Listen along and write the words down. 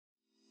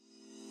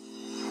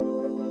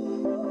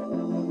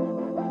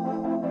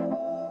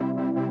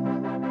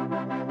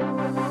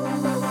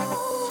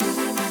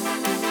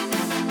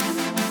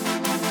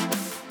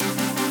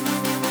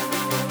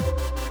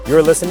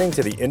You're listening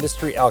to the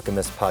Industry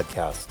Alchemist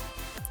podcast.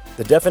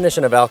 The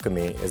definition of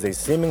alchemy is a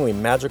seemingly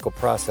magical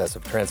process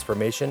of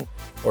transformation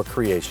or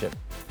creation.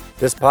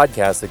 This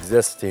podcast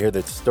exists to hear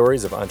the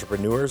stories of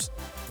entrepreneurs,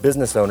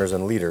 business owners,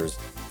 and leaders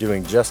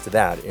doing just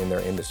that in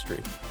their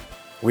industry.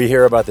 We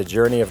hear about the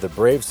journey of the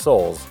brave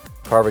souls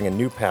carving a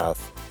new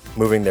path,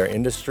 moving their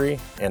industry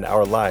and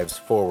our lives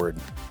forward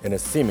in a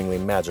seemingly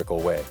magical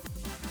way.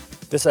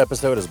 This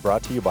episode is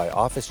brought to you by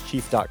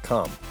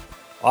OfficeChief.com.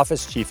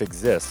 Office Chief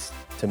exists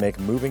to make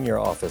moving your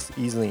office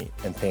easy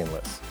and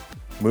painless.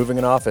 Moving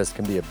an office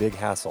can be a big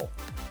hassle.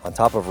 On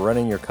top of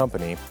running your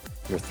company,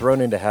 you're thrown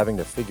into having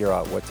to figure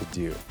out what to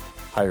do.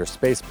 Hire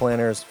space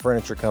planners,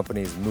 furniture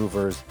companies,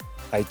 movers,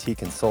 IT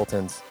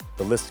consultants,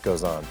 the list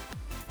goes on.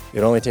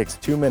 It only takes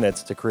 2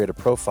 minutes to create a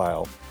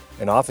profile,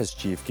 and Office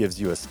Chief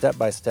gives you a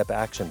step-by-step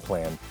action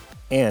plan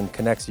and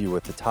connects you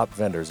with the top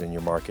vendors in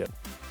your market.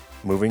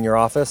 Moving your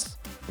office?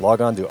 Log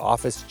on to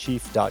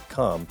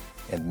OfficeChief.com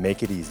and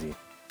make it easy.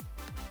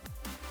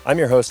 I'm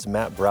your host,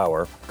 Matt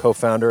Brower,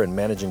 co-founder and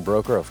managing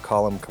broker of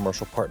Column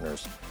Commercial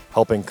Partners,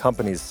 helping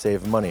companies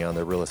save money on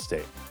their real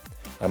estate.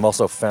 I'm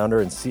also founder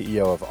and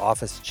CEO of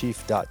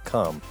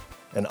OfficeChief.com,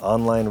 an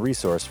online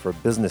resource for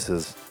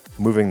businesses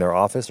moving their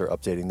office or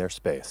updating their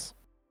space.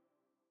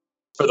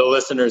 For the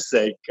listeners'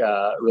 sake,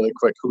 really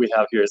quick, who we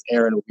have here is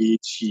Erin Weed.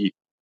 She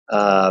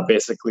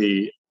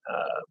basically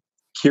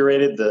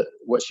curated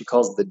what she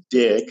calls the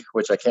dig,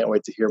 which I can't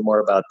wait to hear more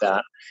about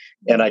that.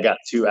 And I got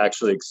to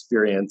actually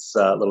experience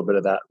a little bit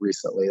of that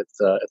recently at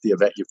the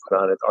event you put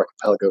on at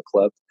Archipelago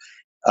Club.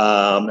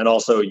 And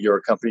also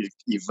your company,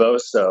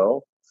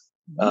 Evoso.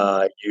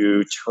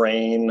 You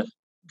train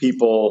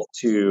people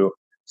to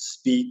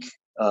speak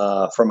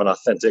from an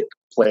authentic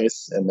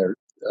place and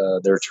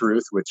their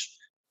truth, which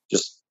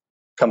just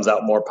comes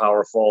out more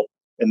powerful.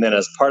 And then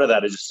as part of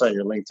that, I just saw on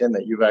your LinkedIn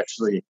that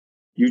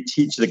you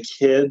teach the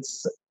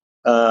kids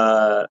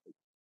to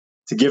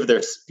give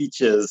their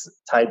speeches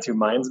tied to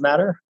Minds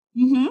Matter.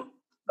 Mm-hmm.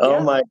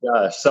 Oh my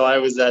gosh. So I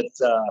was at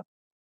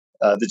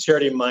the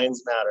charity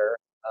Minds Matter.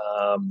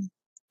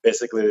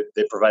 Basically,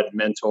 they provide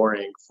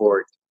mentoring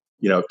for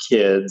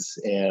kids,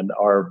 and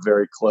our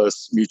very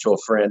close mutual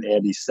friend,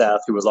 Andy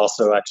Seth, who was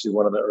also actually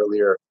one of the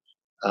earlier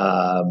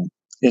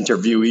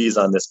interviewees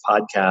on this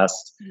podcast.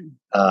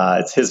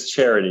 It's his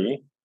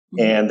charity.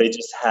 And they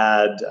just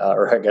had,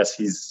 or I guess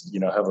he's,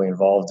 heavily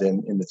involved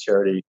in the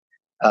charity.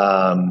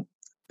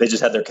 They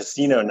just had their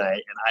casino night,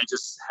 and I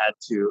just had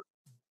to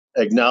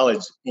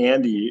acknowledge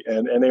Andy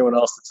and anyone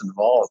else that's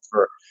involved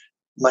for,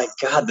 my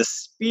God, the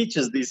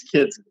speeches these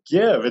kids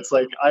give. It's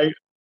like, I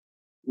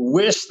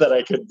wish that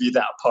I could be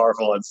that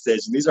powerful on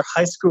stage. And these are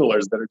high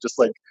schoolers that are just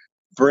like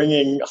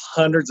bringing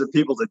hundreds of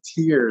people to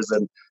tears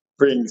and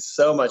bringing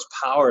so much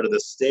power to the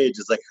stage.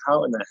 It's like,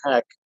 how in the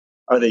heck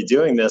are they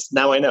doing this?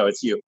 Now I know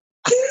it's you.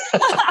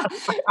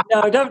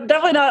 No,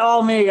 definitely not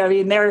all me. I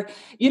mean,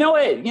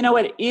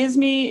 what is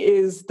me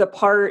is the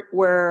part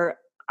where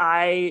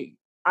I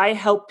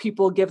help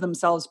people give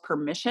themselves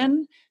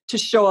permission to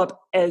show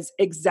up as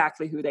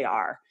exactly who they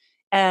are.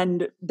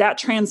 And that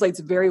translates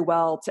very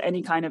well to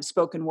any kind of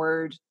spoken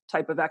word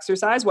type of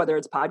exercise, whether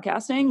it's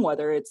podcasting,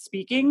 whether it's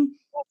speaking.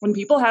 When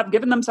people have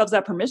given themselves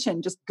that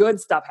permission, just good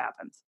stuff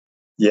happens.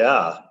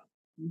 Yeah.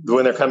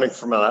 When they're coming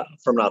from an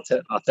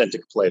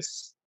authentic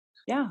place.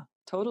 Yeah,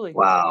 totally.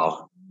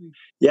 Wow.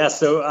 Yeah.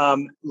 So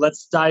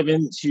let's dive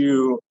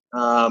into,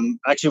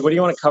 actually, what do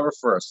you want to cover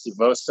first?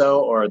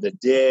 Evoso or the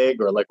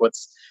dig, or like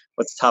what's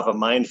top of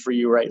mind for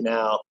you right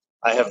now?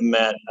 I have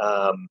met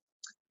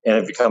and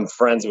have become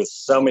friends with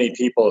so many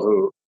people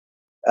who,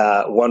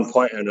 at one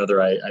point or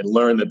another, I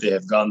learned that they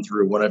have gone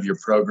through one of your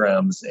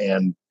programs,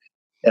 and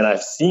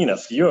I've seen a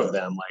few of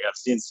them. Like I've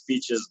seen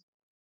speeches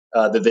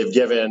that they've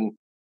given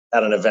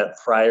at an event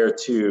prior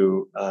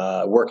to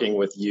working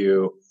with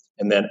you,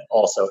 and then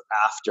also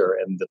after,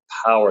 and the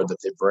power that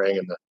they bring,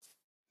 and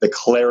the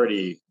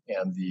clarity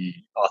and the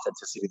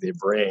authenticity they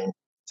bring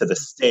to the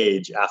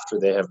stage after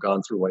they have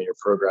gone through one of your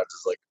programs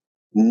is like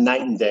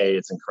night and day.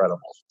 It's incredible.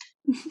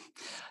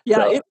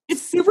 Yeah,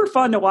 it's super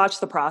fun to watch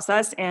the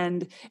process.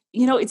 And,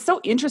 it's so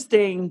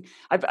interesting.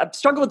 I've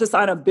struggled with this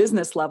on a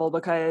business level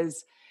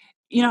because,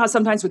 how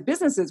sometimes with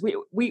businesses,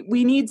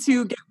 we need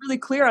to get really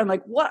clear on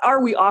like, what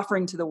are we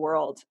offering to the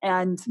world?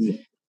 And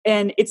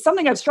it's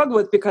something I've struggled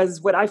with because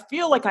what I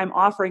feel like I'm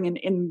offering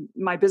in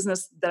my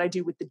business that I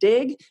do with the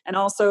dig and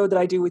also that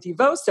I do with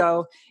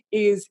Evoso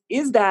is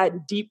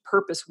that deep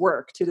purpose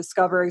work to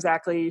discover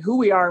exactly who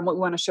we are and what we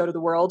want to show to the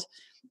world.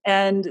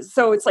 And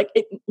so it's like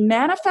it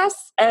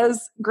manifests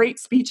as great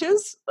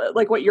speeches,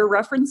 like what you're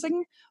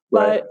referencing,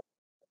 but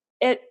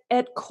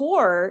at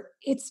core,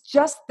 it's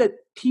just that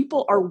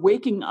people are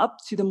waking up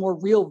to the more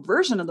real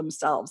version of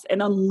themselves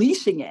and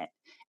unleashing it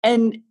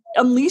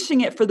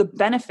for the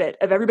benefit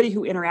of everybody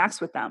who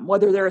interacts with them,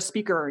 whether they're a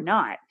speaker or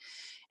not.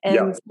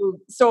 And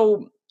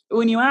so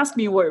when you ask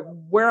me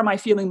where am I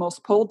feeling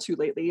most pulled to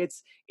lately,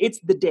 it's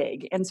the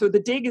dig. And so the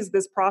dig is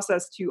this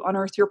process to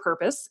unearth your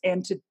purpose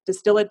and to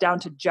distill it down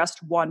to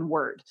just one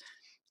word.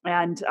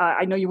 And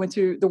I know you went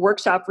to the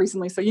workshop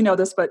recently, so you know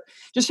this, but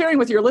just sharing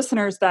with your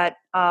listeners that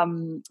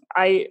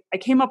I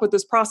came up with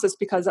this process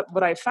because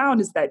what I found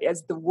is that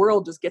as the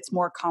world just gets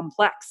more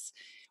complex,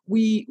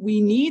 we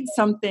need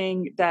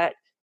something that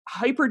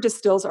hyper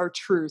distills our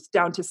truth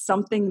down to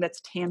something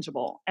that's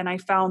tangible. And I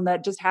found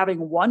that just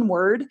having one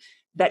word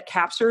that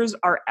captures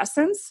our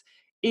essence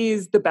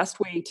is the best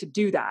way to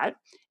do that.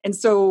 And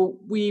so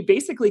we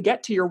basically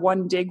get to your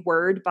one dig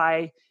word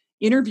by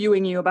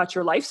interviewing you about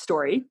your life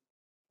story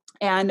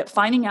and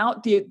finding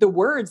out the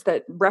words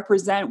that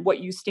represent what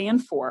you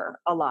stand for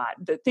a lot,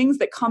 the things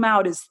that come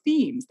out as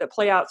themes that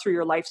play out through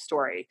your life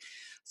story.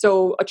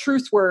 So a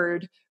truth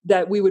word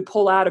that we would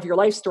pull out of your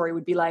life story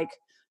would be like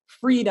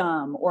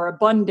freedom or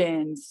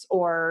abundance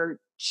or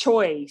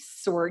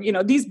choice, or, you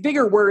know, these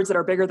bigger words that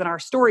are bigger than our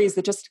stories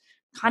that just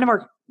kind of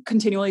are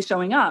continually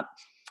showing up.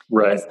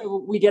 Right. And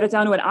so we get it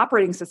down to an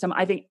operating system.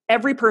 I think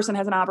every person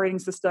has an operating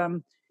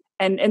system.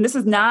 And this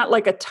is not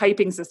like a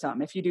typing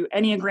system. If you do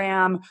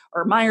Enneagram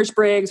or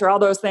Myers-Briggs or all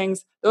those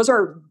things, those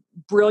are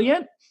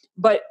brilliant.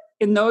 But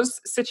in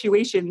those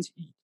situations,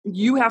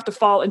 you have to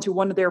fall into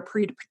one of their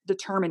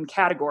predetermined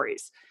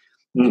categories.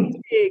 The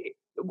DIG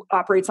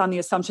operates on the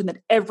assumption that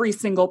every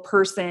single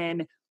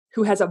person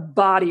who has a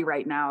body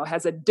right now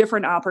has a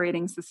different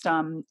operating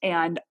system.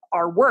 And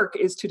our work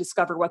is to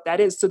discover what that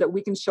is so that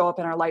we can show up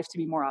in our life to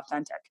be more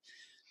authentic.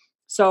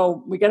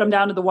 So we get them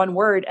down to the one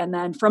word, and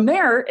then from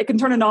there, it can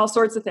turn into all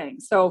sorts of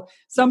things. So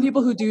some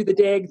people who do the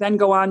dig then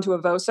go on to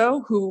a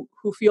VOSO who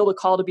feel the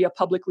call to be a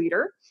public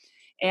leader.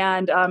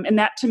 And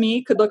that to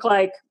me could look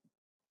like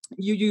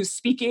you use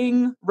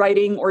speaking,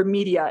 writing, or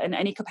media in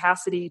any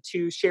capacity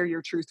to share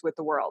your truth with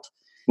the world.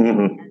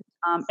 Mm-hmm.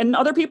 And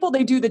other people,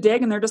 they do the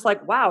dig and they're just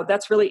like, wow,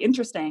 that's really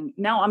interesting.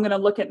 Now I'm going to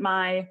look at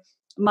my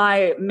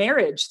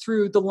marriage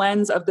through the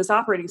lens of this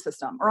operating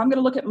system, or I'm going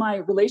to look at my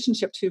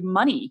relationship to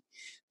money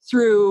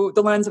through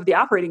the lens of the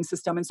operating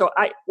system. And so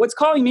what's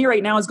calling me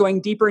right now is going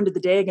deeper into the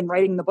dig and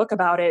writing the book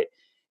about it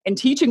and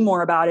teaching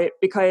more about it,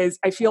 because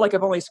I feel like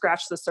I've only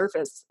scratched the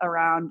surface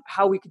around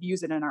how we could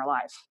use it in our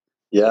life.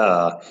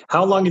 Yeah.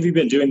 How long have you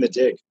been doing the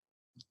dig?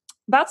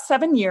 About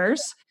 7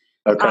 years.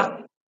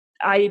 Okay.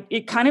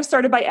 It kind of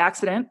started by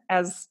accident,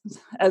 as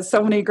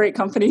so many great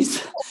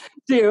companies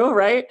do,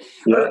 right?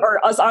 Yeah.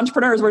 Or us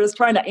entrepreneurs, we're just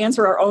trying to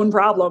answer our own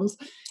problems.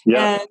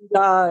 Yeah.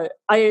 And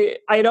I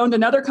had owned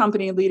another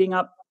company leading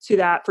up to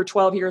that for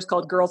 12 years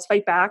called Girls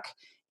Fight Back.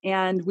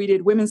 And we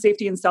did women's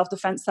safety and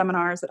self-defense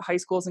seminars at high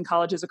schools and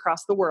colleges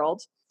across the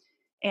world.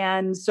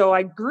 And so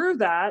I grew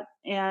that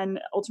and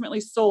ultimately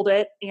sold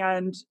it,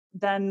 and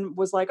then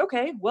was like,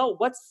 okay, well,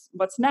 what's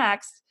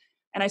next?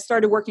 And I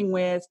started working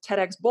with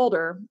TEDx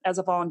Boulder as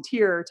a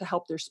volunteer to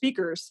help their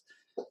speakers,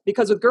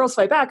 because with Girls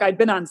Fight Back, I'd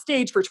been on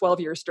stage for 12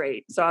 years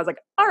straight. So I was like,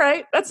 all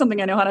right, that's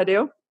something I know how to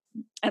do.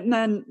 And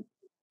then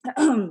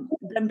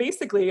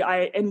basically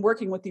in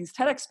working with these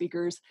TEDx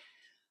speakers,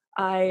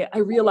 I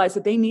realized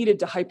that they needed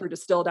to hyper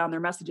distill down their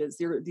messages.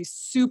 They're these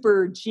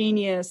super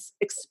genius,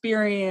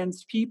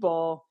 experienced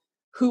people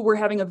who were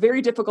having a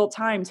very difficult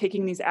time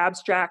taking these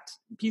abstract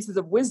pieces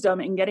of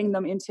wisdom and getting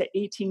them into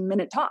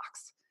 18-minute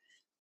talks.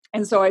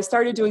 And so I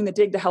started doing the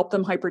dig to help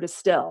them hyper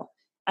distill.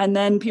 And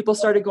then people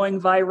started going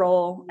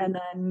viral. And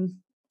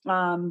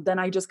then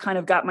I just kind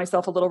of got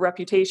myself a little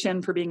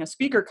reputation for being a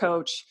speaker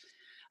coach.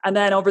 And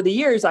then over the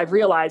years, I've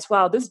realized,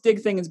 wow, this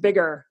dig thing is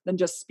bigger than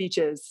just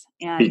speeches.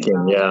 And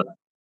speaking, yeah.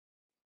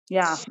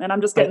 Yeah. And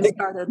I'm just getting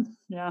started.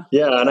 Yeah.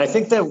 Yeah. And I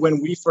think that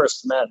when we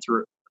first met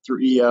through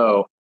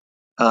EO,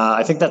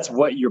 I think that's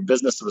what your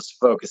business was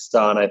focused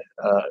on.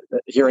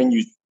 Hearing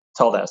you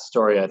tell that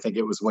story, I think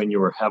it was when you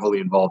were heavily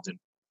involved in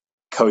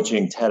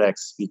coaching TEDx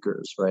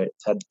speakers, right?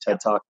 TED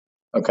Talk.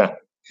 Okay.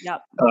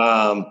 Yep.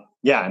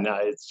 Yeah. No,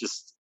 it's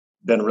just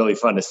been really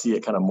fun to see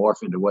it kind of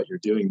morph into what you're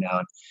doing now.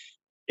 And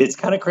it's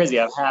kind of crazy.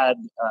 I've had,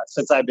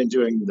 since I've been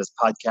doing this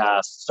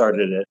podcast,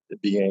 started at the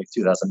beginning of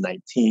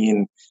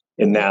 2019,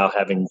 and now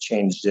having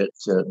changed it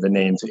to the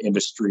name to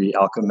Industry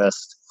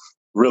Alchemist,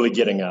 really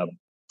getting a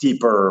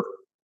deeper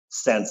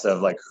sense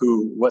of like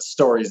what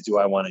stories do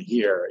I want to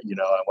hear? You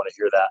know, I want to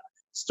hear that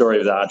story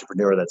of the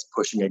entrepreneur that's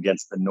pushing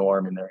against the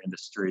norm in their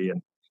industry,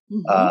 and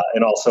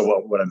and also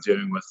what I'm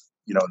doing with,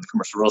 you know, the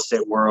commercial real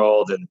estate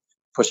world and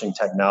pushing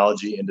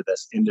technology into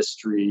this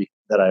industry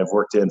that I've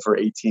worked in for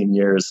 18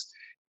 years.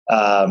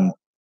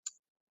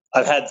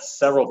 I've had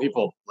several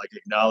people like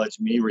acknowledge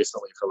me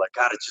recently for like,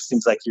 God, it just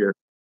seems like you're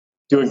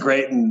doing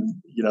great and,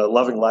 you know,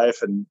 loving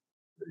life and,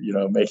 you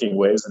know, making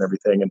waves and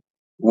everything. And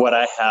what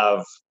I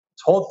have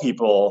told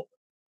people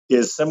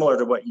is similar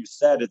to what you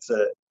said. It's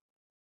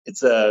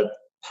a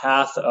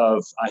path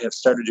of, I have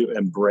started to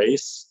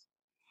embrace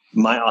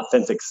my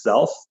authentic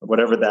self,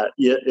 whatever that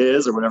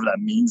is or whatever that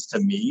means to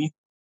me.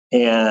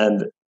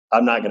 And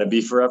I'm not going to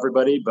be for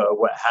everybody, but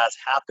what has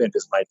happened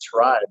is my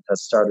tribe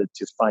has started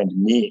to find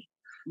me.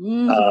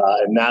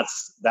 And that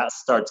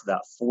starts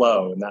that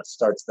flow, and that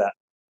starts that,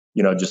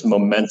 you know, just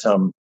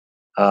momentum,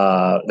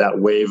 that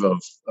wave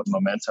of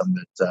momentum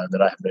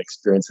that I have been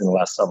experiencing the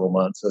last several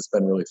months. So it's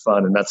been really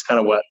fun. And that's kind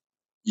of what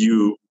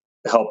you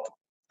help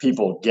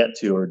people get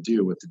to or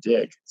do with the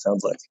dig,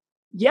 sounds like.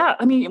 Yeah.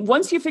 I mean,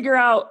 once you figure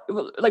out,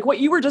 like what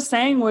you were just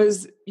saying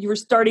was you were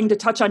starting to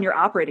touch on your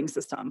operating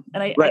system.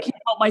 And I can't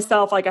help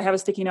myself. Like I have a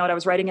sticky note, I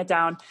was writing it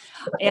down.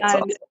 And,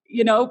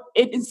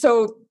 awesome.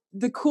 So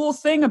the cool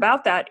thing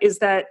about that is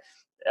that,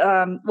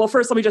 well,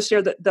 first, let me just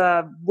share that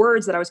the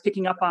words that I was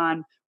picking up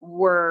on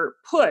were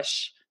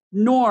push,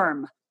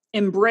 norm,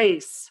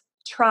 embrace,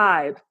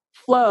 tribe,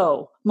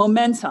 flow,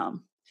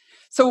 momentum.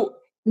 So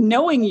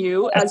knowing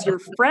you as your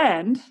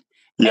friend,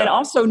 and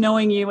also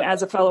knowing you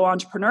as a fellow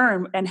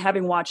entrepreneur and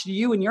having watched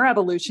you and your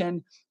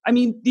evolution, I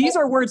mean, these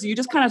are words you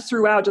just kind of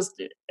threw out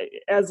just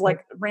as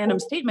like random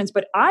statements,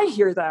 but I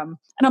hear them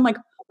and I'm like,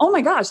 oh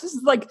my gosh, this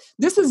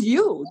is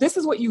you. This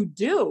is what you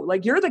do.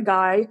 Like you're the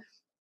guy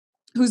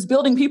who's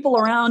building people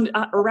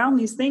around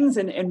these things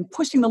and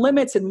pushing the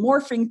limits and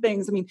morphing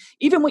things. I mean,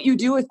 even what you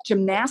do with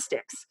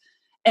gymnastics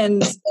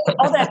and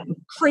all that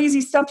crazy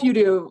stuff you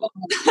do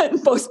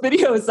and post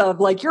videos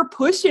of, like you're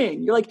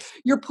pushing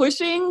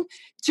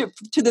to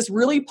this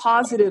really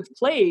positive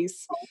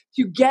place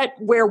to get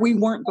where we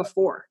weren't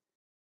before.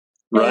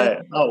 Right.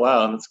 Oh,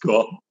 wow. That's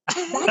cool.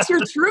 That's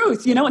your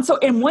truth,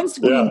 And once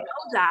we know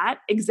that,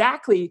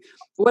 exactly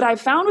what I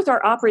found with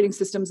our operating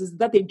systems is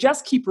that they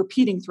just keep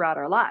repeating throughout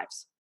our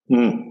lives.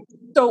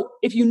 So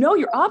if you know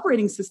your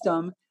operating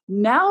system,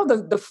 now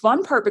the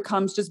fun part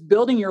becomes just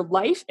building your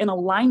life in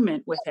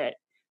alignment with it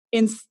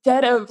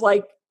instead of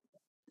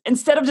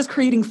just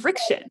creating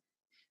friction.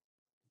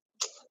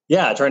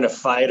 Yeah. Trying to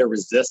fight or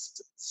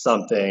resist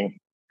something.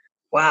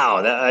 Wow.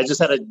 I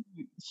just had a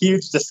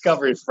huge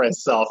discovery for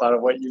myself out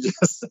of what you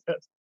just said.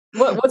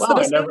 What's the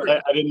discovery?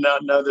 I did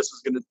not know this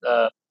was going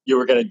to, you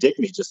were going to dig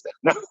me just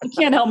then. I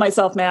can't help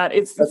myself, Matt.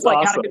 It's like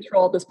awesome. Out of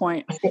control at this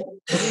point.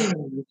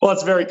 Well,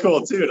 it's very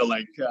cool too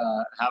to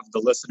have the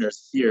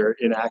listeners hear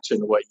in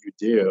action what you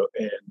do,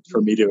 and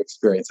for me to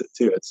experience it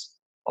too. It's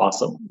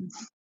awesome.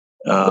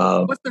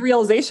 What's the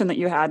realization that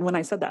you had when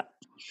I said that?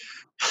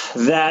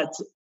 That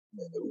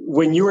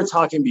when you were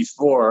talking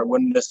before,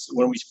 when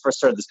we first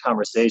started this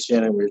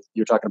conversation, and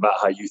you're talking about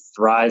how you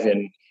thrive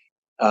in,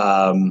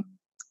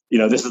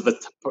 this is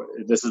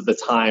the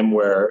time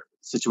where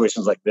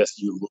situations like this,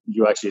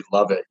 you actually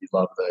love it. You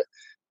love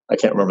I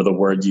can't remember the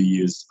word you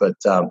used, but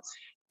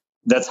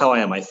that's how I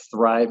am. I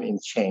thrive in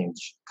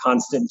change,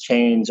 constant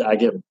change. I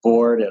get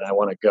bored and I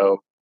want to go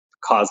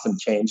cause some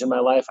change in my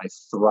life. I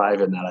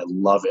thrive in that. I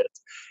love it.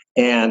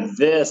 And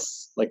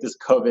this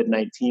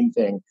COVID-19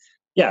 thing,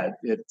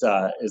 it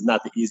is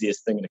not the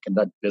easiest thing to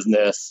conduct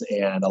business,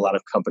 and a lot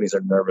of companies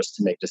are nervous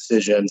to make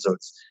decisions. So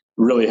it's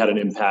really had an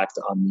impact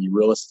on the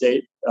real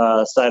estate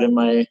side of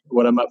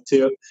what I'm up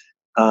to.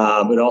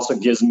 It also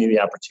gives me the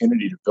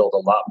opportunity to build a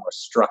lot more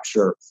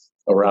structure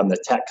around the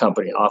tech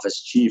company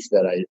office chief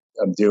that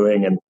I'm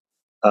doing, and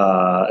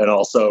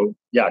also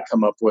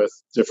come up with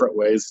different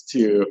ways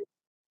to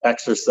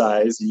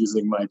exercise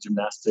using my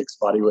gymnastics,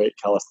 bodyweight,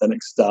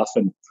 calisthenics stuff.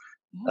 And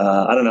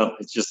I don't know,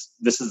 it's just,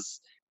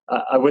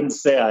 I wouldn't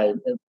say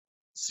I'm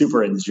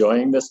super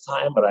enjoying this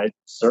time, but I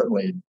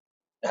certainly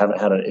haven't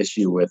had an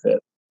issue with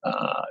it.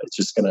 It's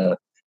just going to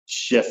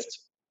shift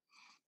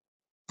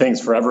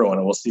things for everyone,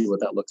 and we'll see what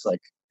that looks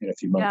like in a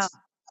few months.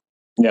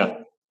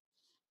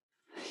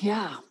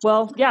 Yeah.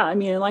 Well, I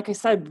mean, like I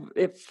said,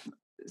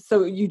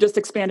 so you just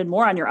expanded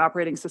more on your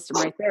operating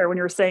system right there when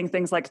you were saying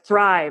things like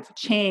thrive,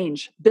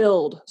 change,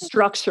 build,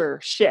 structure,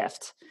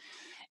 shift.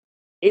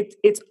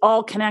 It's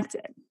all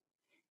connected.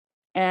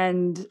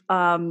 And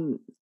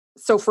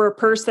so for a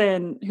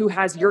person who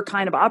has your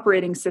kind of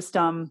operating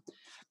system,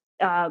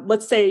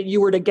 let's say you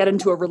were to get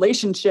into a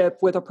relationship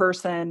with a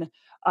person,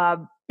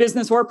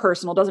 business or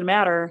personal, doesn't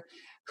matter,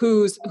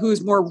 who's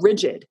more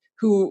rigid,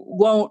 who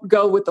won't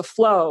go with the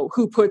flow,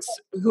 who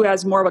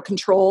has more of a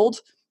controlled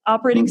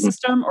operating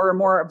system or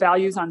more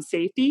values on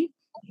safety,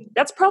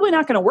 that's probably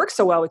not going to work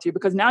so well with you,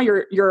 because now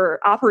your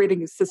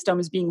operating system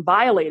is being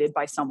violated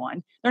by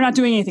someone. They're not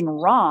doing anything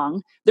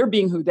wrong. They're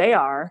being who they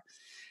are.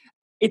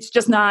 It's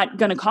just not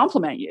going to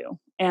complement you.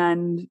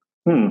 And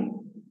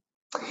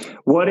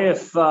what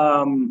if,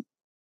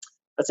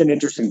 that's an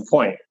interesting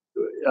point.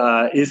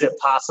 Is it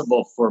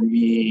possible for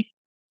me,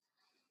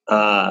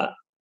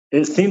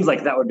 it seems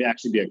like that would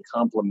actually be a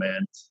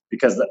compliment,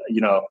 because,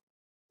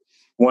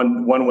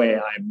 one way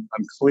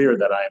I'm clear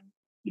that I'm,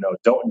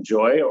 don't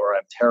enjoy, or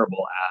I'm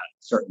terrible at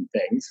certain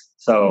things.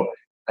 So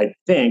I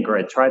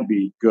try to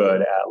be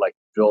good at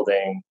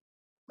building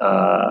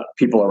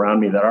people around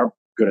me that are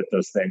good at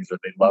those things, or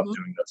they love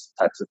doing those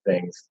types of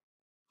things,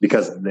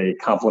 because they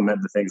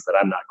complement the things that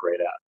I'm not great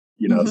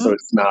at, so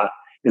it's not,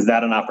 is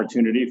that an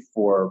opportunity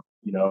for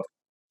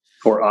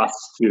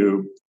us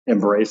to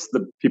embrace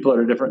the people that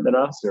are different than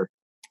us, or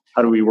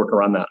how do we work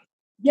around that?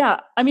 Yeah.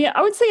 I mean,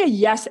 I would say a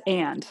yes.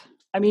 And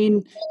I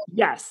mean,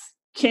 yes.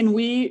 Can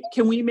we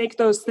make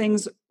those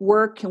things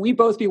work? Can we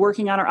both be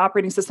working on our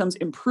operating systems,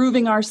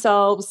 improving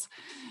ourselves,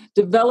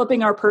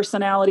 developing our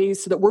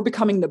personalities so that we're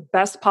becoming the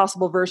best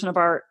possible version of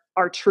our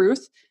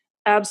truth?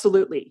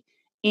 Absolutely.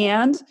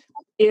 And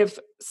if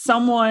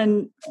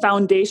someone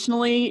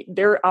foundationally,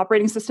 their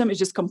operating system is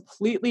just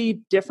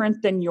completely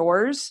different than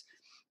yours,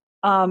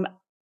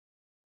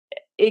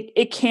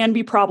 it can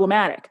be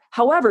problematic.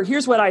 However,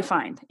 here's what I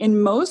find.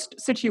 In most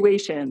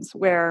situations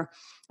where,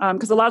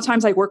 because a lot of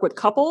times I work with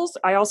couples,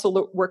 I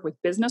also work with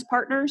business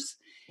partners.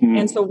 Mm-hmm.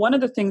 And so one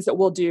of the things that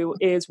we'll do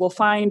is we'll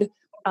find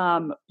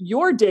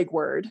your dig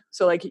word.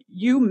 So like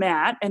you,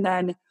 Matt, and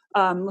then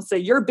let's say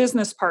your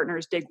business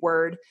partner's dig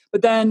word,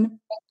 but then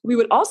we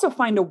would also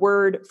find a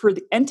word for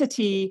the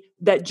entity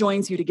that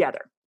joins you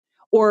together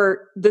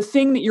or the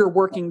thing that you're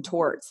working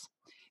towards.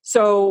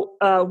 So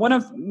one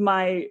of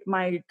my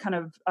kind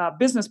of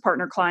business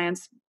partner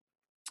clients,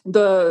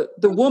 the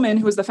woman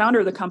who was the founder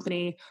of the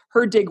company,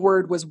 her dig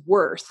word was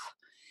worth.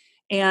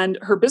 And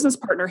her business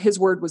partner, his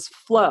word was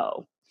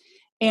flow.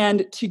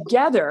 And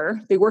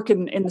together, they work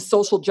in the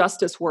social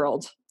justice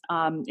world,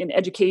 in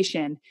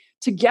education.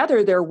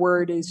 Together, their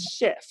word is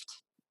shift.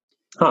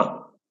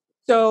 Huh.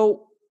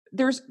 So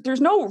there's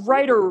no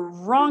right or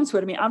wrong to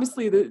it. I mean,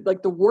 obviously,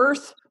 the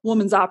Worth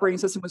woman's operating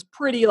system was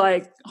pretty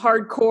like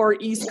hardcore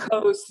East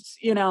Coast,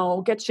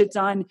 get shit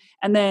done.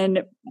 And then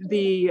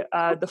the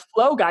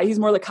Flow guy, he's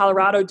more like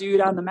Colorado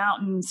dude on the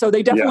mountain. So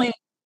they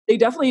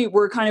definitely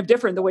were kind of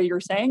different the way you're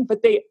saying,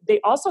 but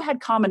they also had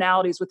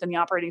commonalities within the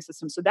operating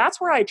system. So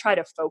that's where I try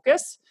to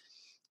focus.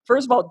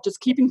 First of all, just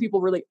keeping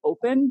people really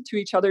open to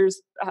each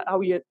other's how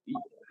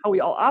we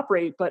all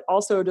operate, but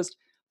also just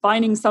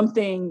finding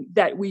something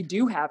that we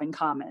do have in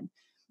common.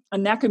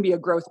 And that can be a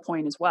growth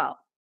point as well.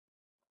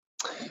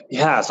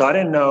 Yeah. So I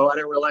didn't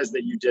realize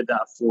that you did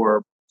that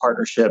for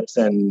partnerships.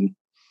 And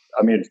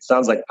I mean, it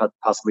sounds like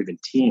possibly even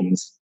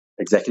teams,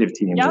 executive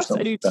teams. Yes,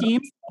 I do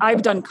teams.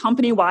 I've done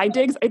company-wide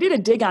digs. I did a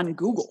dig on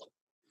Google.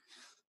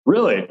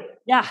 Really?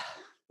 Yeah.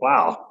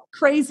 Wow.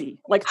 Crazy.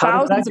 Like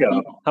How thousands did that go?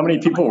 of people. How many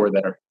people were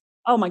there?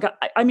 Oh my God.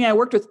 I mean, I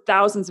worked with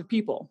thousands of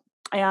people.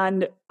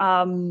 And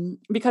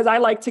because I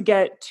like to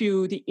get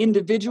to the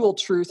individual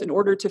truth in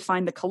order to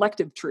find the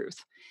collective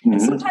truth. Mm-hmm.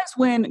 And sometimes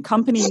when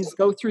companies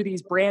go through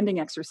these branding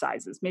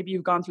exercises, maybe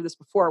you've gone through this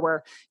before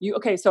where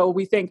so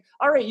we think,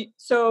 all right,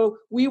 so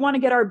we want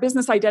to get our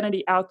business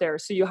identity out there.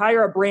 So you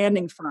hire a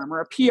branding firm or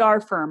a PR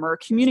firm or a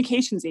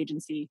communications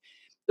agency.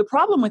 The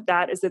problem with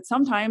that is that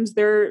sometimes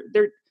their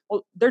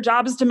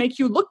job is to make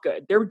you look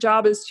good. Their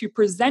job is to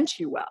present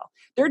you well.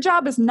 Their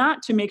job is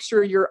not to make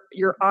sure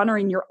you're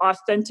honoring your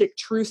authentic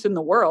truth in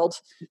the world.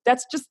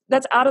 That's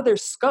out of their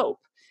scope.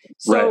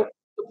 So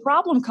The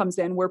problem comes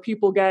in where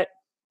people get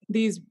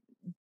these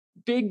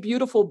big,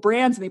 beautiful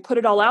brands and they put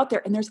it all out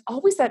there. And there's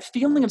always that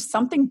feeling of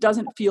something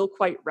doesn't feel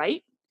quite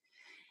right.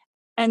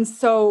 And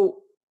so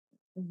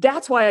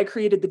that's why I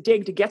created the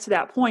dig to get to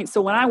that point.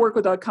 So when I work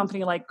with a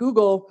company like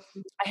Google,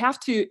 I have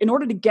to, in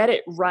order to get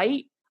it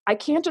right, I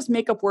can't just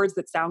make up words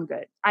that sound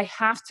good. I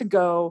have to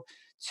go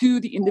to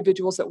the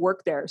individuals that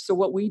work there. So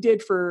what we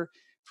did for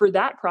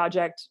that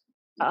project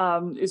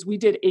is we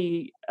did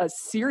a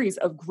series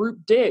of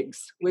group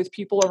digs with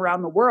people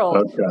around the world.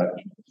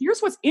 Okay. Here's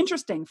what's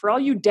interesting for all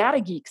you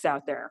data geeks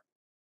out there.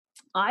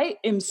 I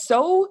am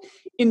so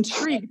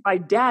intrigued by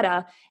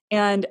data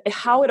and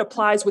how it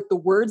applies with the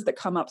words that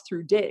come up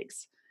through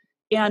digs.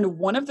 And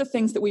one of the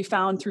things that we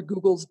found through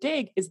Google's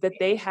dig is that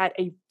they had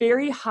a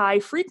very high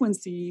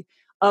frequency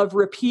of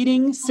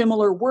repeating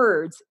similar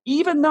words,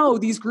 even though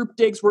these group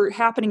digs were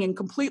happening in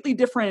completely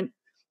different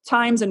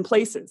times and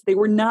places. They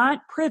were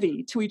not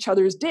privy to each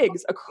other's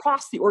digs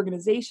across the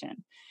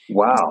organization.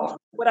 Wow. So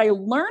what I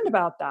learned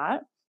about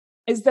that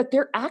is that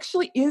there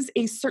actually is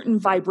a certain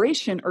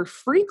vibration or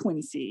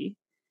frequency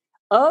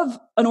of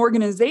an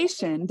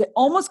organization that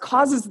almost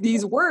causes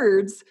these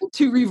words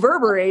to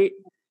reverberate.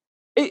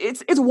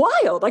 It's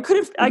wild. I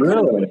couldn't.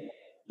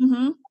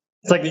 Mm-hmm.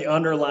 It's like the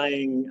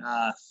underlying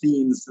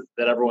themes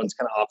that everyone's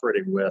kind of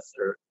operating with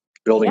or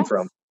building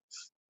from.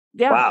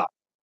 Yeah. Wow.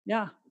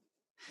 Yeah.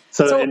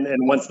 So and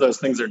once those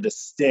things are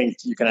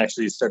distinct, you can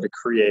actually start to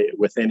create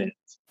within it.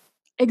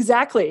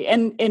 Exactly.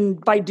 And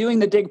by doing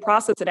the dig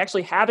process and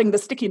actually having the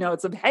sticky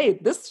notes of, hey,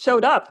 this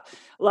showed up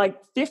like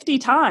 50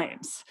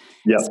 times.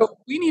 Yeah. So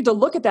we need to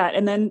look at that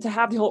and then to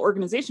have the whole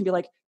organization be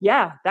like,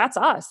 yeah, that's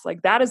us.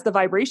 Like that is the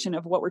vibration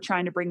of what we're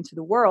trying to bring to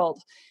the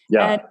world.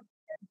 Yeah. And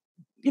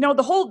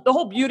the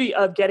whole beauty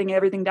of getting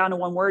everything down to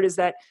one word is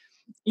that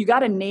you got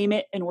to name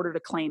it in order to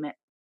claim it.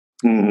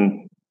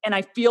 Mm-hmm. And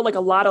I feel like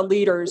a lot of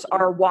leaders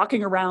are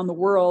walking around the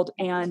world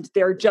and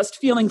they're just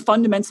feeling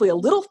fundamentally a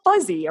little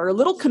fuzzy or a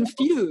little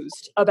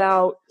confused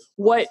about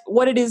what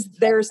it is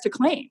theirs to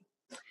claim.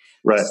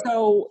 Right.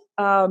 So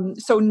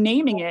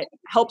naming it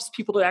helps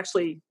people to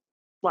actually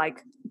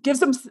gives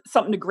them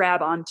something to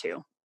grab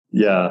onto.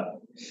 Yeah.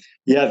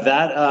 Yeah.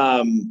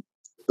 That,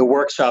 the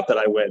workshop that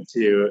I went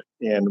to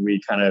and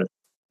we kind of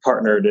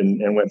partnered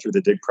and went through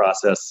the dig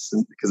process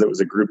because it was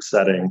a group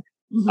setting.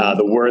 Mm-hmm.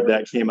 The word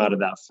that came out of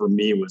that for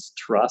me was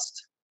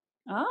trust.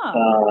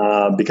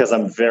 Because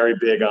I'm very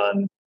big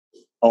on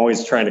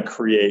always trying to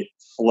create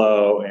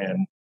flow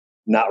and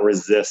not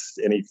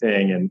resist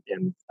anything.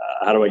 And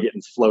how do I get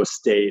in flow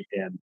state?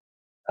 And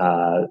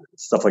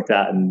stuff like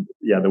that. And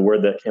yeah, the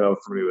word that came up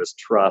for me was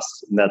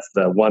trust. And that's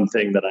the one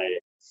thing that I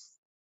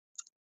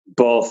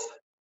both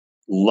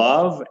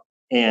love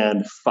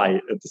and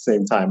fight at the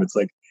same time. It's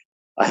like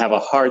I have a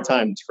hard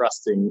time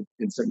trusting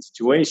in certain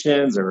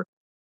situations, or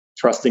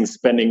trusting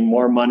spending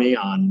more money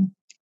on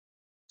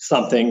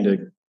something to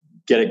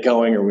get it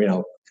going,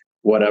 or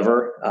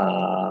whatever.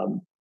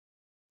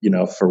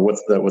 For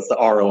what's the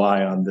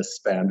ROI on this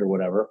spend or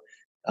whatever.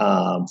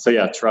 So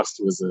yeah, trust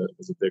was a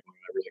big one.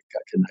 I really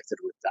got connected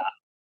with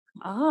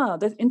that.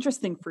 That's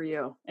interesting for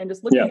you. And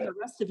just looking at the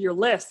rest of your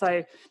list,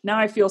 I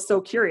feel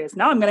so curious.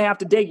 Now I'm going to have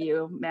to dig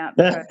you, Matt.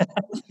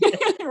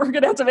 We're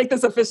going to have to make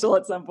this official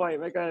at some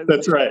point, because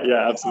that's right.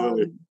 Yeah,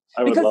 absolutely.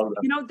 I would love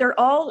that. They're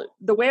all,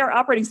 the way our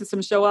operating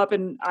systems show up,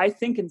 and I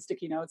think in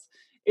sticky notes,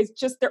 is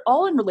just they're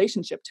all in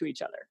relationship to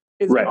each other.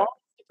 It's all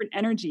different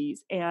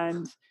energies,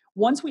 and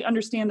once we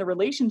understand the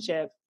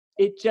relationship,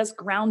 it just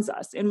grounds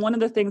us. And one of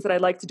the things that I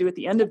like to do at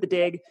the end of the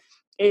dig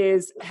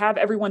is have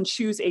everyone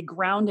choose a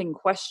grounding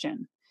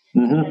question.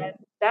 Mm-hmm. And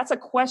that's a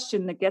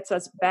question that gets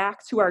us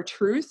back to our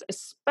truth,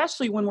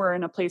 especially when we're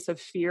in a place of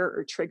fear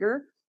or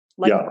trigger.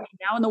 Like right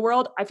now in the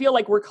world, I feel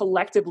like we're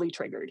collectively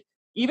triggered.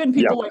 Even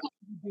people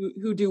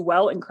who do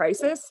well in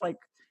crisis,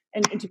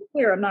 and to be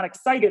clear, I'm not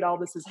excited all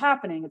this is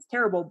happening. It's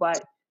terrible.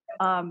 But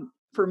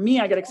for me,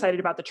 I get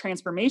excited about the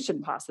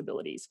transformation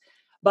possibilities.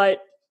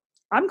 But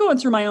I'm going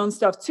through my own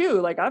stuff too.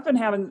 Like I've been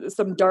having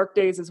some dark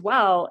days as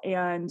well.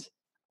 And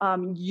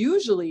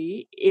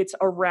usually it's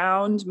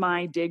around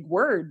my dig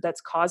word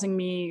that's causing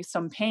me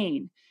some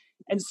pain.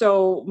 And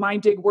so my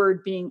dig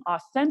word being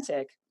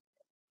authentic,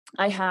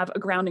 I have a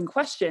grounding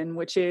question,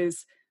 which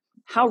is,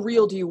 how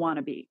real do you want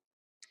to be?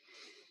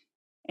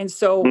 And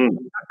so when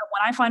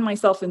I find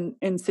myself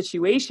in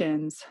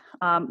situations,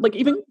 like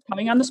even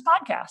coming on this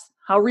podcast,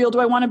 how real do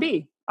I want to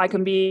be? I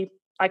can be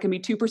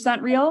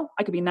 2% real.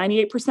 I could be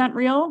 98%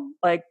 real.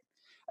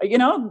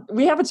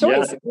 We have a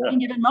choice at any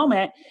given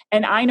moment.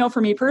 And I know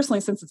for me personally,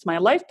 since it's my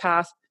life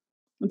path,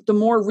 the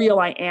more real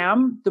I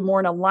am, the more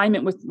in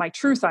alignment with my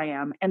truth I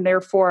am. And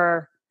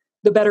therefore,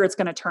 the better it's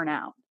going to turn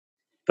out.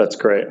 That's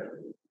great.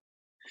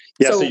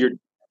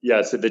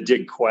 Yeah. So the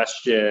dig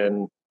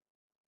question,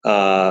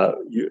 I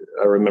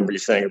remember you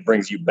saying it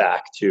brings you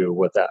back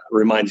to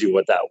reminds you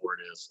what that word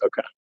is.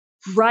 Okay.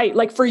 Right.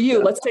 Like for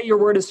you, let's say your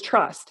word is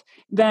trust.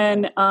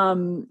 Then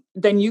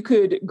you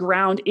could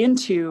ground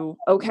into,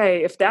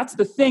 okay, if that's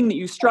the thing that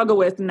you struggle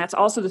with, and that's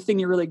also the thing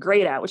you're really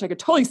great at, which I could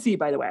totally see,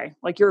 by the way,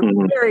 like you're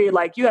very,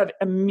 you have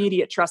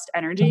immediate trust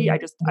energy.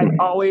 I've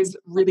always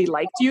really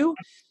liked you.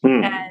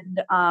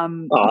 And,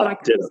 but I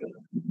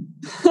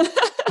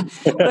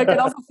could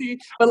also see,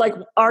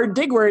 but our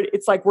dig word,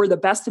 it's like, we're the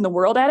best in the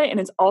world at it. And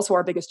it's also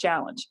our biggest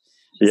challenge.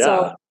 Yeah.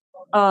 So,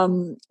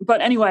 but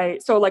anyway,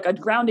 so a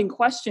grounding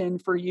question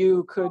for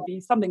you could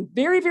be something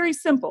very, very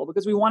simple,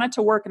 because we want it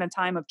to work in a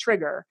time of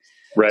trigger.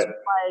 Right.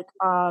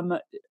 So am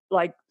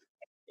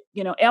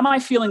I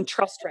feeling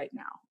trust right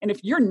now? And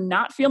if you're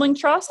not feeling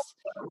trust,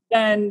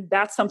 then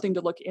that's something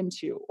to look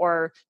into.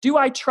 Or do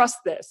I trust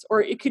this?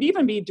 Or it could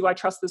even be, do I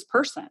trust this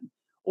person?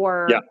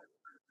 Or,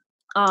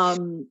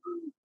 one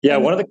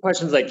of the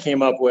questions I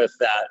came up with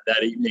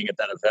that evening at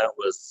that event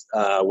was,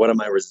 what am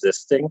I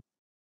resisting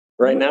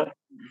right now?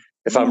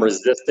 If I'm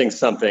resisting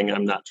something,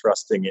 I'm not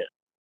trusting it.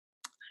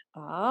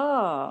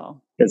 Oh.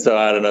 And so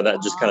I don't know,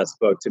 that just kind of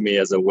spoke to me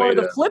as a way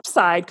the flip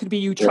side could be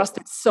you trust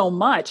it so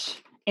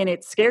much and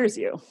it scares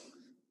you.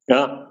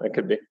 Yeah, that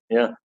could be.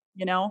 Yeah.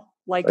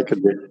 That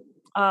could be.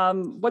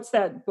 What's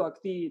that book?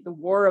 The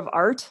War of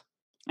Art?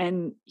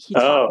 And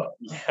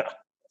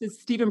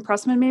it's Stephen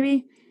Pressman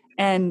maybe?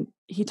 And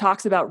he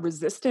talks about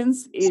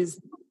resistance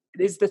is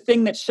the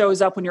thing that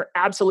shows up when you're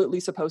absolutely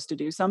supposed to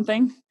do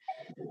something.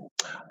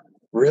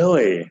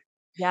 Really?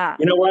 Yeah.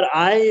 You know what?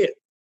 I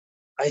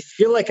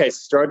feel like I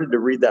started to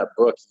read that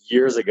book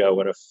years ago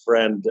when a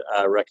friend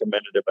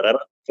recommended it, but I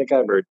don't think I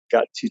ever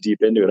got too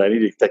deep into it. I need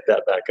to pick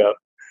that back up.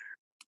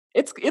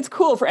 It's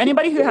cool for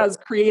anybody who has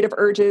creative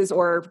urges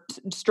or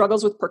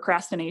struggles with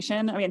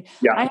procrastination. I mean,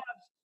 I have,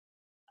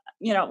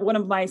 one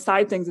of my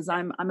side things is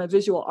I'm a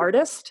visual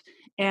artist,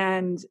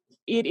 and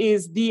it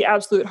is the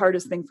absolute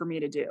hardest thing for me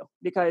to do,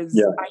 because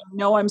I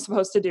know I'm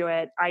supposed to do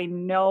it. I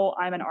know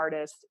I'm an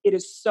artist. It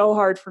is so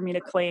hard for me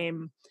to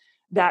claim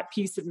that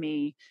piece of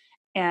me.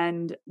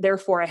 And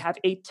therefore I have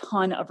a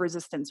ton of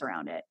resistance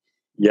around it.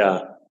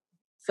 Yeah.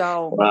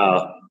 So,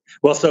 wow.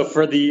 Well, so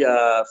for the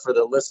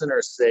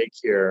listener's sake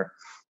here,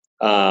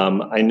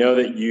 I know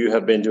that you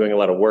have been doing a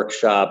lot of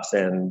workshops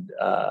and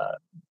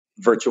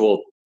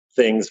virtual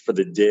things for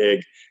the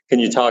dig. Can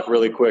you talk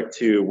really quick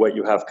to what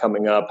you have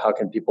coming up? How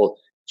can people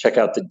check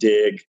out the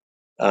dig,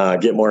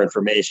 get more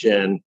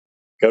information,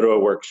 go to a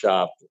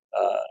workshop,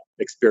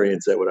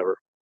 experience it, whatever?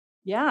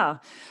 Yeah.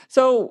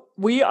 So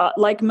we,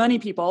 like many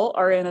people,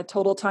 are in a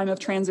total time of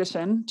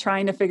transition,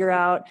 trying to figure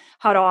out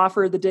how to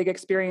offer the dig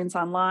experience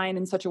online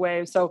in such a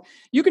way. So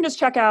you can just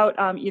check out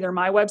either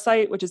my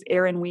website, which is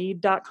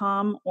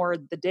erinweed.com, or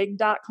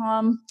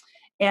thedig.com.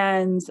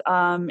 and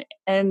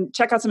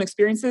check out some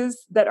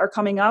experiences that are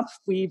coming up.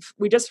 We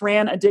just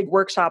ran a dig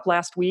workshop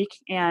last week,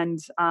 and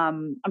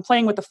I'm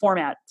playing with the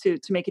format to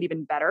make it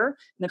even better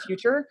in the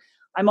future.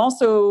 I'm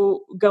also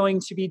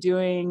going to be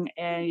doing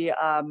a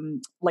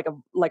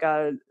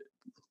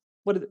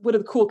what do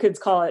the cool kids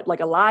call it?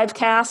 Like a live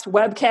cast,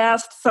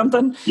 webcast,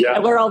 something,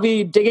 where I'll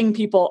be digging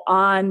people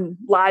on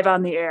live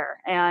on the air,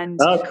 and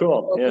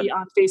cool. It'll be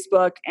on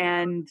Facebook,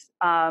 and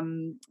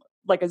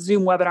like a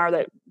Zoom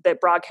webinar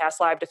that broadcasts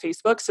live to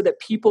Facebook, so that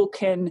people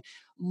can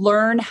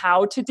learn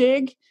how to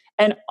dig,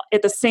 and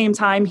at the same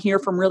time hear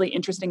from really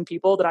interesting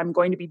people that I'm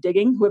going to be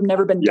digging who have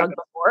never been dug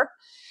before.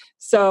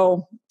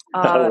 So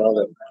I love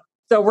it.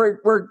 So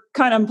we're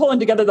kind of pulling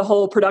together the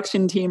whole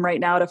production team right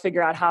now to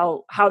figure out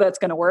how that's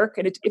going to work.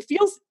 And it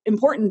feels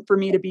important for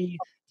me to be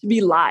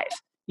live,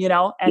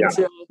 and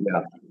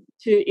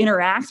to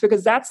interact,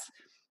 because that's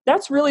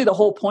really the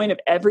whole point of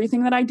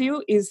everything that I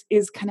do is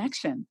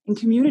connection and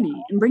community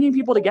and bringing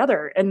people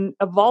together and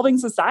evolving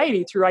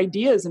society through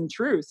ideas and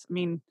truth. I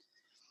mean,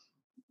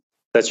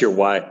 that's your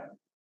why.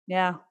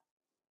 Yeah.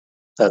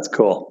 That's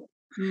cool.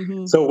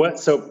 Mm-hmm.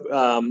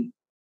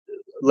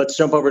 Let's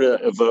jump over to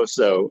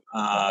Evoso,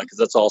 because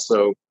that's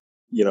also,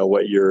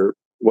 what you're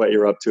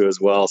up to as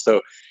well.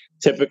 So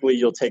typically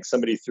you'll take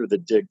somebody through the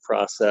dig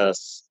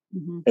process,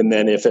 and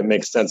then if it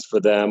makes sense for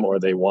them, or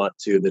they want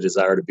to, the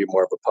desire to be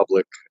more of a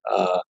public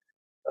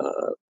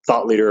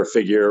thought leader or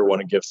figure,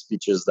 want to give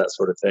speeches, that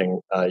sort of thing,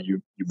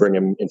 you bring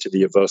them into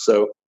the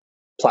Evoso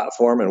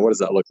platform. And what does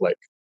that look like?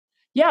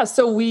 Yeah,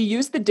 so we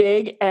use the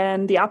dig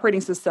and the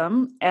operating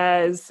system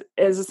as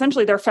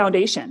essentially their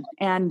foundation.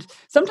 And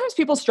sometimes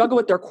people struggle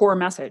with their core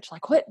message.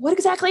 Like, what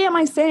exactly am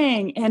I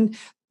saying? And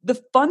the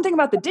fun thing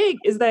about the dig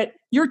is that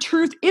your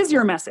truth is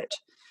your message.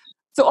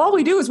 So all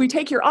we do is we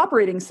take your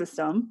operating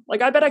system.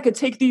 Like, I bet I could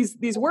take these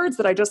words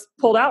that I just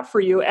pulled out for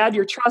you, add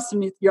your trust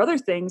and your other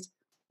things.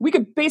 We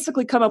could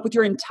basically come up with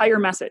your entire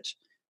message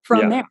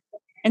from there.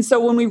 And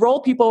so when we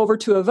roll people over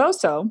to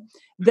Evoso,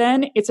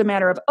 then it's a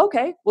matter of,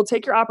 okay, we'll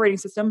take your operating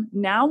system.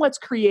 Now let's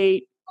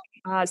create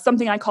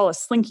something I call a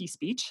slinky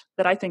speech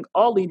that I think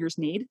all leaders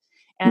need.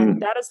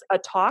 And that is a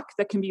talk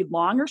that can be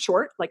long or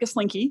short, like a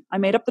slinky. I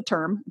made up the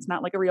term. It's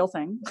not like a real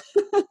thing.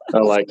 I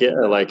like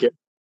it.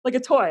 Like a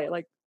toy,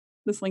 like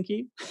the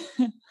slinky.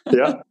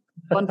 Yeah.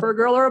 One for a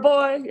girl or a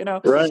boy,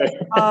 Right.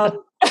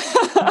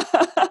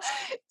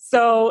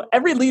 So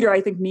every leader,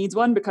 I think, needs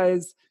one,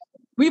 because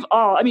we've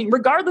all,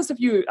 regardless if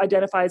you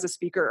identify as a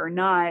speaker or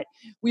not,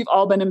 we've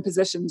all been in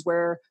positions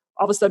where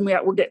all of a sudden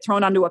we get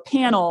thrown onto a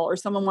panel, or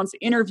someone wants to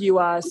interview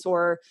us,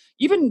 or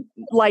even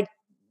like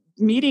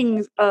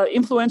meeting an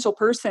influential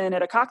person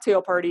at a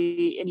cocktail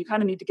party, and you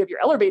kind of need to give your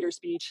elevator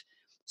speech.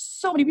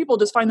 So many people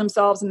just find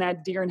themselves in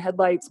that deer in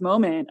headlights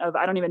moment of,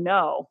 I don't even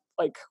know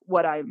like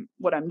what I'm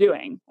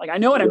doing. Like, I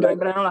know what I'm doing,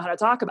 but I don't know how to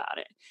talk about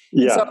it.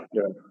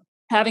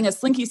 Having a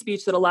slinky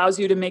speech that allows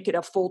you to make it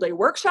a full day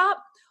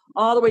workshop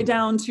all the way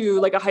down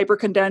to like a hyper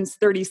condensed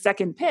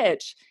 30-second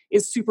pitch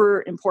is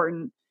super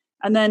important.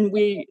 And then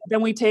we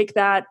take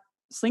that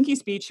slinky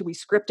speech, we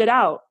script it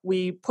out,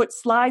 we put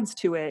slides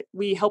to it,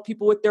 we help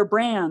people with their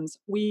brands,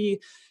 we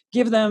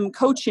give them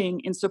coaching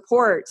and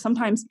support,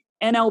 sometimes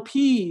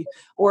NLP,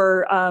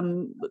 or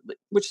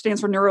which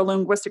stands for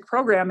neuro-linguistic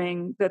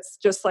programming. That's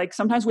just like,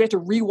 sometimes we have to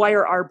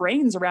rewire our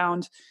brains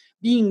around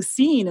being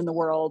seen in the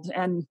world,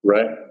 and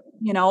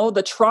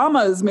the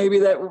traumas maybe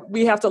that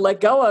we have to let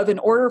go of in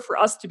order for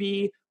us to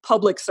be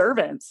public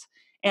servants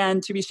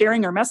and to be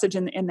sharing our message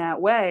in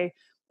that way.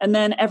 And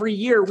then every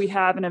year we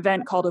have an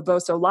event called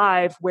Evoso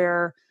Live,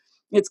 where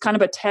it's kind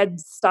of a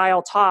TED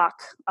style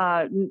talk,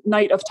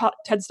 night of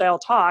TED style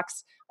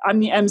talks. I'm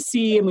the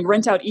MC, and we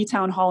rent out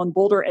E-Town Hall in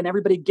Boulder, and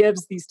everybody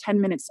gives these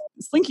 10-minute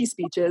slinky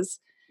speeches.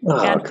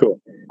 And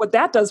cool. What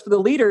that does for the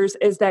leaders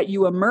is that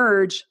you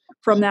emerge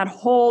from that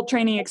whole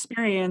training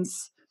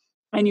experience,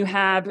 and you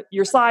have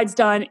your slides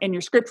done and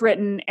your script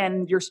written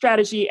and your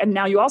strategy. And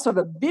now you also have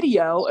a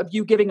video of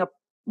you giving a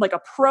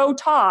pro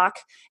talk,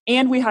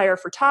 and we hire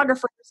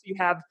photographers. You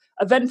have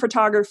event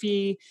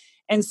photography.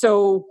 And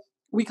so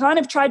we kind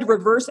of tried to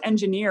reverse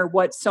engineer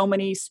what so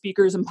many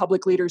speakers and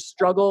public leaders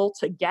struggle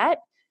to get.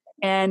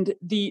 And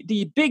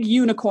the big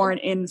unicorn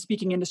in the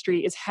speaking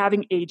industry is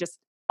having a just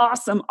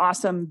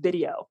awesome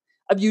video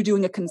of you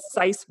doing a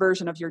concise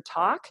version of your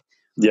talk.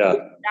 Yeah.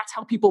 That's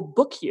how people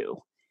book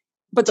you.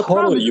 But the totally,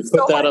 problem is you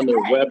put that on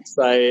their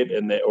website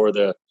or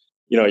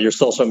your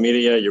social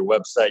media, your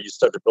website. You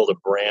start to build a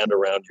brand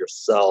around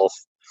yourself.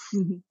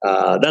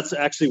 That's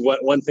actually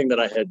one thing that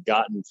I had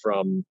gotten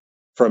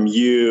from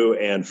you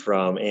and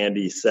from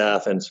Andy,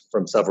 Seth, and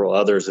from several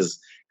others is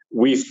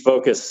we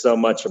focus so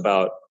much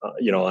about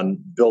on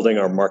building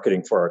our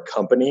marketing for our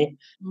company,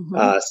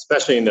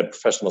 especially in the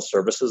professional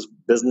services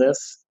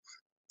business.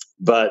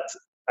 But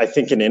I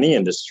think in any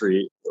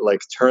industry,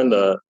 like turn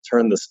the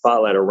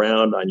spotlight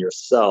around on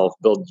yourself,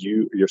 build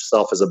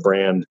yourself as a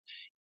brand,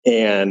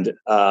 and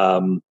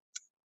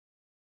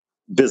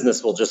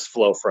business will just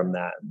flow from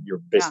that.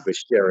 You're basically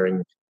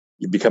sharing,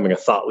 you're becoming a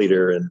thought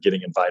leader and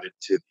getting invited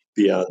to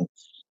be on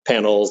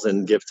panels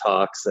and give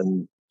talks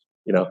and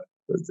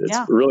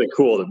It's really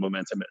cool, the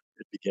momentum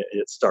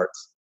it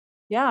starts.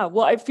 Yeah.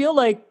 Well, I feel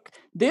like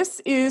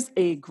this is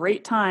a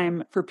great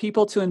time for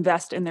people to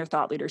invest in their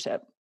thought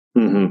leadership.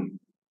 Mm-hmm.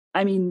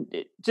 I mean,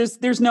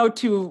 there's no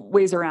two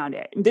ways around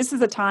it. This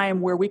is a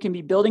time where we can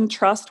be building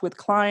trust with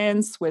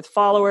clients, with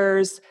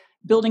followers,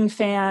 building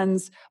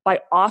fans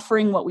by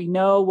offering what we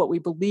know, what we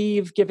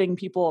believe, giving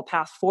people a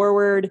path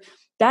forward.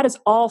 That is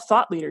all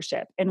thought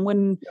leadership. And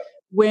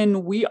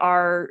when we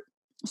are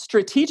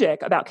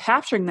strategic about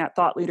capturing that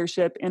thought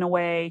leadership in a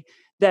way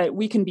that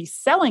we can be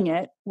selling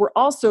it, we're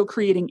also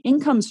creating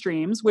income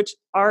streams, which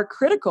are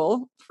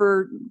critical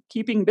for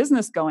keeping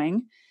business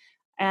going.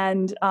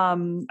 And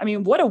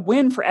what a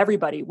win for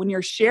everybody. When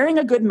you're sharing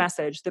a good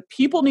message that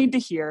people need to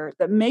hear,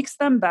 that makes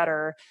them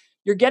better,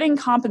 you're getting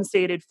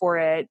compensated for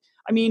it.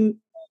 I mean,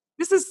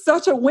 this is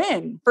such a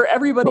win for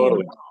everybody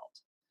involved.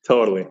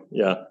 Totally.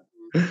 Yeah.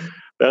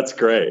 That's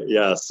great.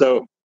 Yeah.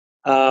 So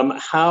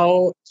thedig.com,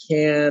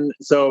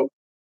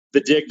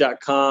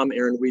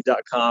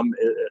 erinweed.com,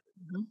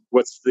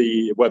 what's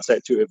the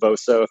website to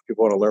Evoso if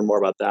people want to learn more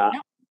about that?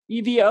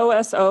 Yeah.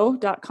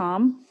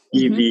 EVOSO.com.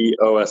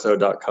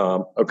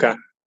 EVOSO.com. Okay.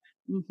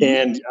 Mm-hmm.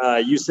 And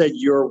you said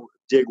your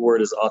dig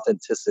word is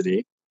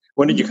authenticity.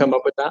 When did you come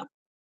up with that?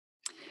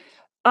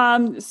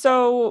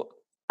 So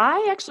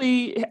I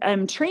actually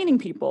am training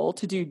people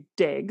to do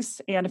digs.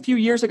 And a few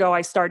years ago,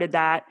 I started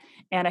that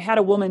and I had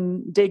a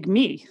woman dig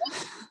me.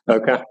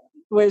 Okay.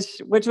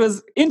 which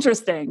was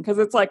interesting because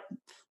it's like,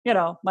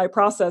 my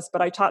process,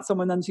 but I taught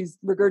someone, then she's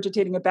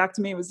regurgitating it back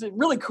to me. It was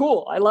really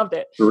cool. I loved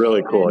it.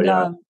 Really cool. And,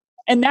 yeah.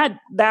 And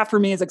that for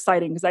me is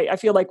exciting because I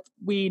feel like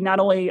we not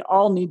only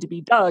all need to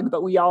be dug,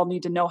 but we all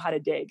need to know how to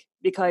dig,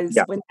 because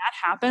when that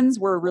happens,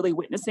 we're really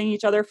witnessing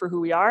each other for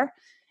who we are.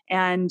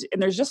 And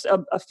there's just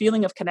a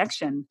feeling of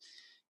connection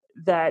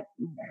that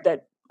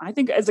I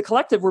think as a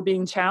collective, we're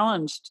being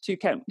challenged to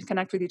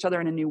connect with each other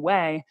in a new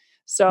way.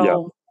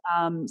 So,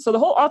 so the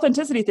whole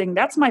authenticity thing,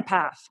 that's my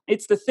path.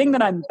 It's the thing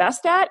that I'm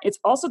best at. It's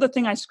also the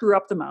thing I screw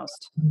up the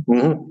most.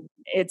 Mm-hmm.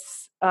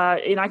 It's,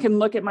 and I can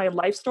look at my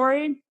life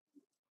story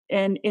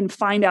and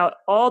find out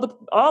all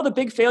the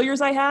big failures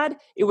I had.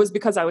 It was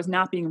because I was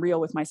not being real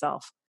with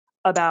myself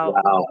about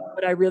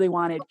what I really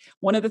wanted.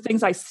 One of the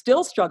things I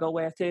still struggle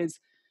with is,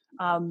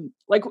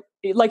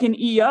 like in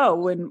EO,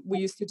 when we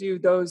used to do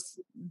those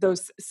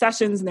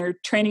sessions and they're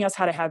training us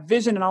how to have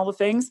vision and all the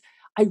things,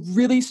 I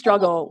really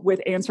struggle with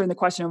answering the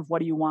question of what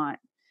do you want?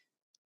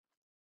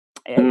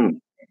 And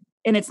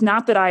it's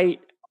not that I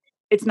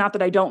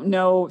don't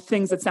know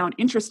things that sound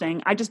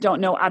interesting. I just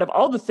don't know, out of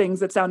all the things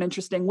that sound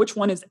interesting, which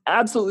one is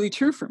absolutely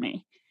true for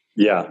me.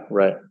 Yeah.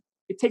 Right.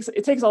 It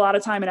takes a lot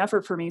of time and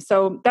effort for me.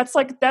 So that's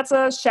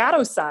a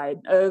shadow side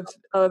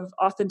of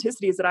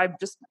authenticity, is that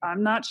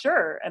I'm not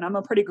sure. And I'm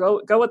a pretty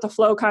go with the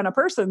flow kind of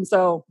person.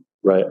 So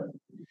right.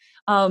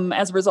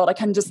 As a result, I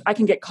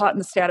can get caught in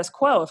the status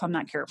quo if I'm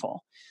not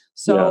careful.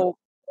 So,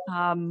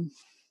 I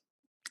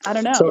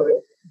don't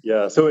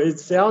know. So it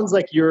sounds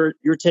like you're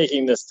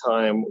taking this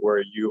time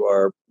where you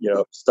are,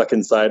 stuck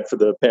inside for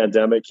the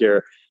pandemic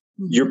here.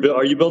 Mm-hmm.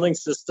 Are you building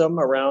system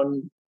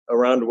around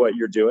what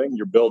you're doing?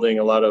 You're building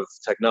a lot of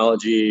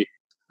technology,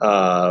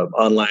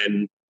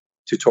 online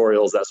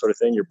tutorials, that sort of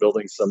thing. You're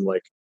building some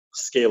like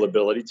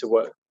scalability to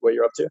what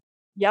you're up to.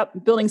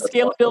 Yep. Building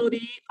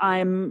scalability.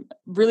 I'm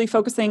really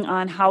focusing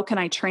on how can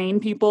I train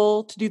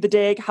people to do the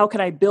dig? How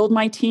can I build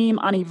my team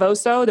on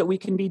Evoso that we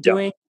can be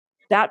doing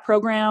that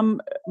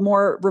program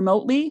more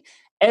remotely?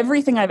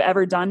 Everything I've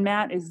ever done,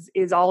 Matt,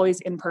 is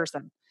always in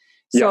person.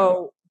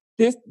 So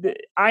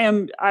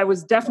I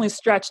was definitely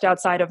stretched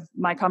outside of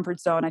my comfort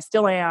zone. I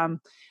still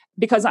am,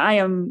 because I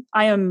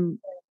am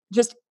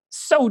just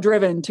so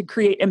driven to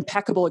create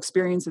impeccable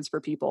experiences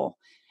for people.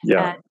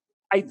 Yeah. And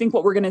I think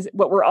what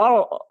we're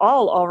all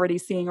already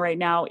seeing right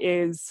now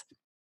is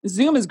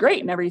Zoom is great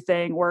and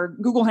everything, or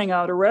Google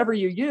Hangout or wherever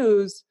you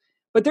use,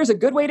 but there's a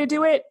good way to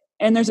do it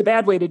and there's a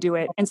bad way to do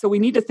it. And so we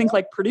need to think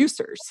like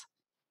producers.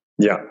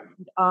 Yeah.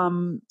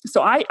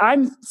 So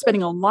I'm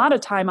spending a lot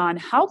of time on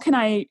how can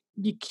I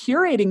be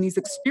curating these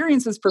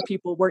experiences for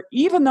people where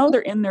even though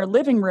they're in their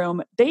living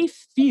room, they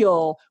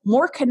feel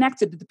more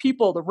connected to the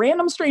people, the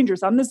random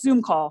strangers on this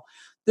Zoom call,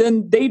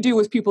 than they do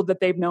with people that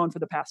they've known for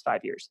the past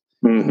 5 years.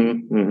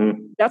 Mm-hmm, mm-hmm.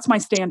 That's my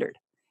standard.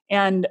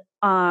 And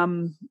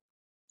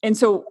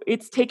so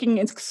it's taking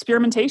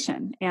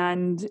experimentation,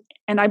 and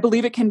I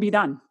believe it can be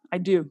done. I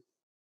do.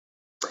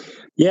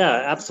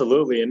 Yeah,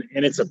 absolutely. And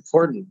it's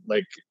important,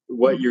 like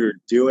what you're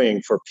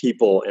doing for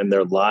people and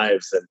their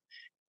lives and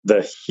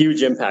the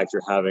huge impact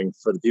you're having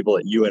for the people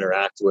that you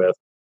interact with.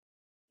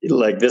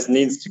 Like this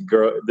needs to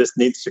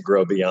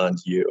grow beyond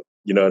you.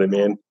 You know what I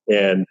mean?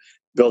 And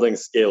building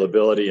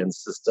scalability and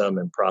system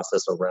and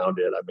process around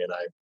it. I mean,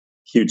 I'm a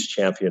huge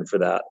champion for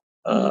that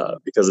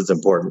because it's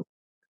important.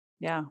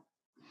 Yeah.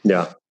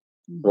 Yeah.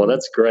 Well,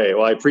 that's great.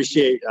 Well, I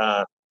appreciate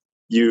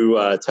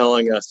you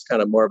telling us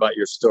kind of more about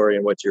your story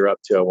and what you're up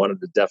to. I wanted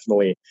to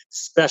definitely,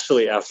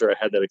 especially after I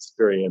had that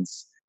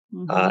experience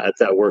at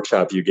that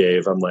workshop you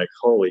gave, I'm like,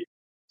 holy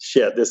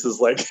shit, this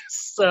is like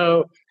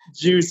so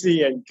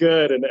juicy and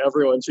good, and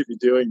everyone should be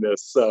doing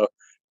this. So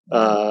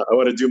I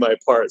want to do my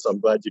part. So I'm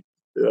glad you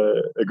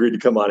agreed to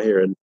come on here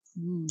and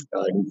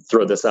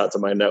throw this out to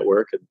my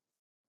network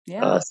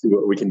and see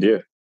what we can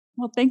do.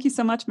 Well, thank you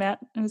so much, Matt.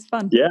 It was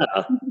fun. Yeah,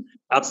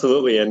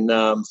 absolutely.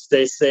 And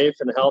stay safe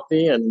and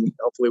healthy, and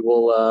hopefully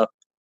we'll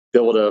be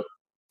able to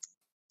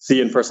see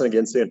you in person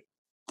again soon.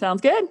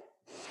 Sounds good.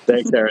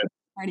 Thanks, Erin.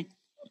 Alrighty.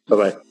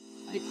 Bye-bye.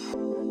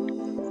 Bye.